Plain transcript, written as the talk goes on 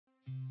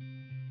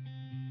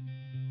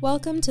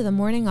Welcome to the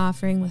Morning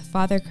Offering with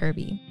Father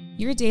Kirby,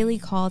 your daily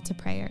call to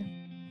prayer.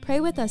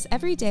 Pray with us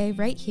every day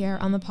right here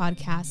on the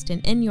podcast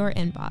and in your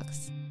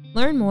inbox.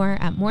 Learn more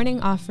at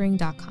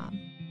morningoffering.com.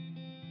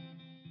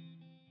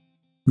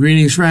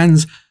 Greetings,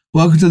 friends.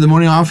 Welcome to the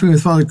Morning Offering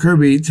with Father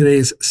Kirby. Today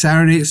is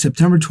Saturday,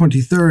 September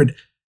 23rd,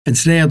 and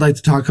today I'd like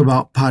to talk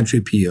about Padre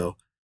Pio.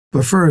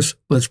 But first,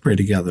 let's pray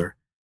together.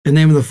 In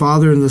the name of the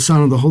Father, and the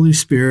Son, and the Holy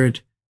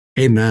Spirit,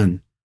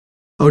 Amen.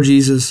 O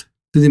Jesus,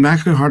 through the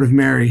Immaculate Heart of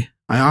Mary,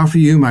 I offer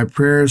you my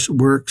prayers,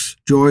 works,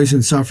 joys,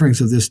 and sufferings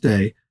of this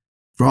day,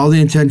 for all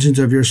the intentions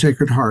of your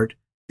Sacred Heart,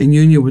 in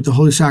union with the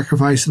holy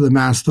sacrifice of the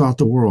Mass throughout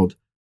the world,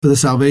 for the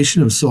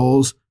salvation of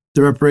souls,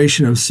 the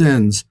reparation of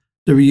sins,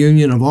 the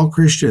reunion of all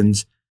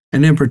Christians,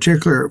 and in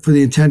particular for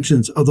the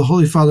intentions of the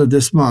Holy Father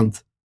this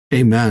month.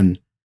 Amen.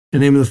 In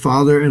the name of the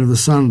Father, and of the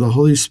Son, and of the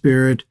Holy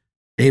Spirit.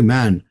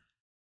 Amen.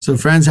 So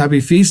friends, happy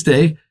feast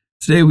day.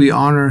 Today we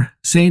honor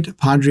Saint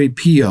Padre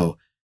Pio,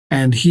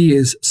 and he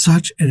is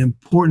such an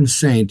important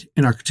saint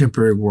in our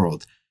contemporary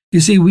world. You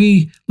see,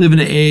 we live in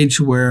an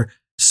age where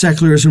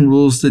secularism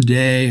rules the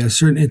day, a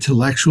certain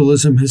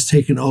intellectualism has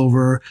taken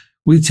over.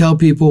 We tell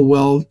people,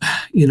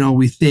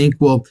 we think,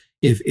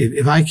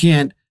 if I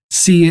can't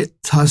see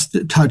it,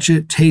 touch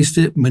it, taste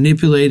it,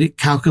 manipulate it,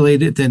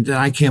 calculate it, then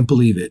I can't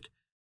believe it.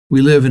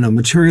 We live in a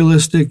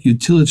materialistic,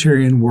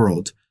 utilitarian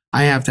world.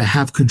 I have to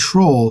have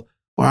control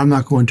or I'm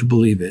not going to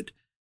believe it.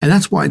 And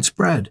that's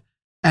widespread.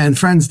 And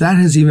friends, that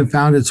has even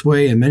found its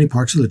way in many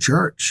parts of the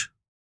church.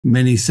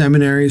 Many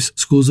seminaries,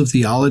 schools of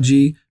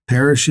theology,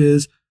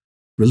 parishes,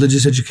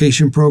 religious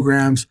education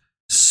programs,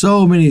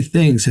 so many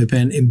things have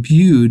been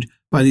imbued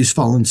by these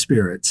fallen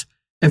spirits.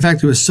 In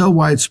fact, it was so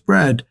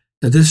widespread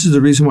that this is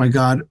the reason why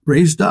God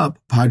raised up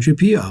Padre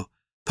Pio.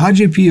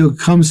 Padre Pio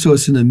comes to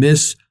us in the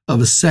midst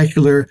of a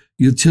secular,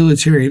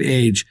 utilitarian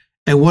age.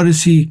 And what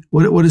is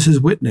his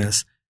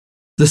witness?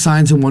 The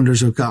signs and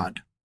wonders of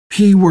God.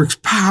 He works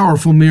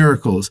powerful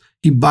miracles.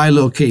 He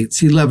bilocates,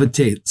 he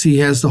levitates, he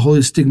has the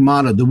holy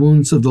stigmata, the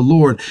wounds of the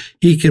Lord.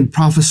 He can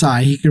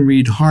prophesy, he can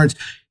read hearts.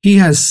 He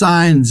has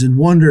signs and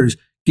wonders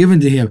given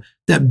to him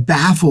that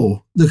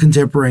baffle the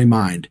contemporary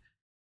mind.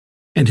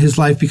 And his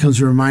life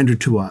becomes a reminder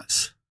to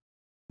us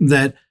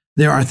that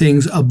there are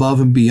things above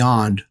and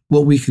beyond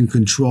what we can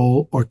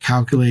control or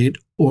calculate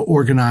or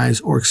organize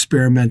or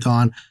experiment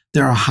on.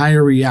 There are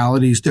higher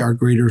realities, there are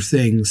greater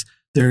things.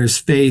 There is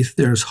faith,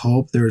 there is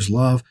hope, there is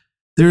love.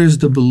 There is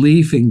the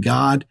belief in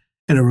God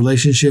and a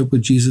relationship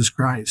with Jesus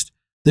Christ.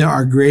 There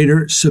are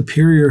greater,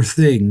 superior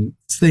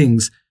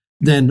things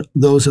than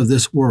those of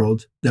this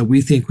world that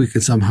we think we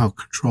can somehow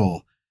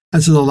control.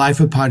 And so the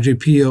life of Padre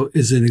Pio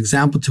is an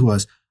example to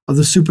us of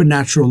the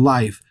supernatural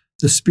life,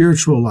 the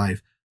spiritual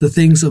life, the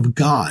things of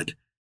God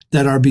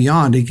that are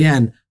beyond,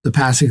 again, the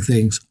passing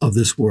things of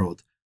this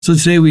world. So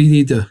today we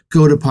need to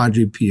go to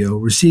Padre Pio,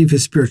 receive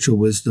his spiritual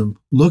wisdom,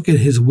 look at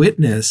his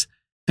witness,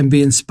 and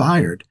be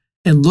inspired,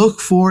 and look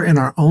for in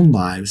our own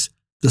lives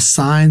the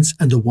signs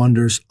and the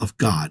wonders of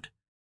God,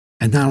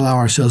 and not allow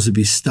ourselves to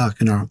be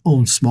stuck in our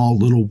own small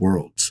little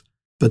worlds,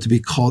 but to be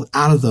called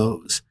out of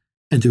those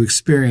and to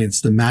experience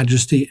the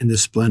majesty and the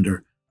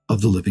splendor of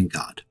the living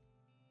God.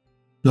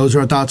 Those are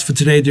our thoughts for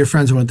today, dear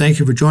friends. I want to thank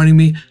you for joining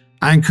me.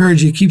 I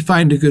encourage you to keep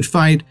fighting a good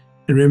fight,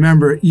 and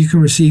remember, you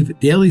can receive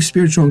daily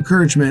spiritual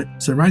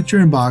encouragement sent right to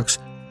your inbox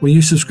when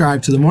you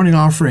subscribe to the Morning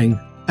Offering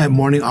at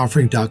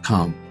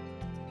morningoffering.com.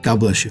 God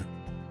bless you.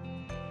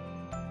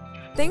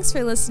 Thanks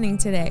for listening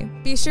today.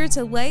 Be sure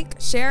to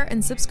like, share,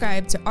 and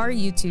subscribe to our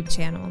YouTube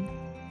channel.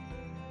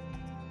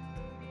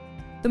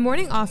 The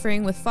Morning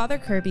Offering with Father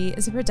Kirby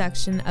is a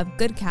production of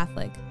Good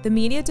Catholic, the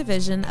media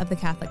division of the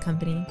Catholic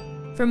Company.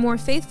 For more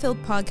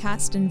faith-filled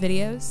podcasts and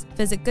videos,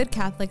 visit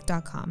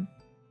goodcatholic.com.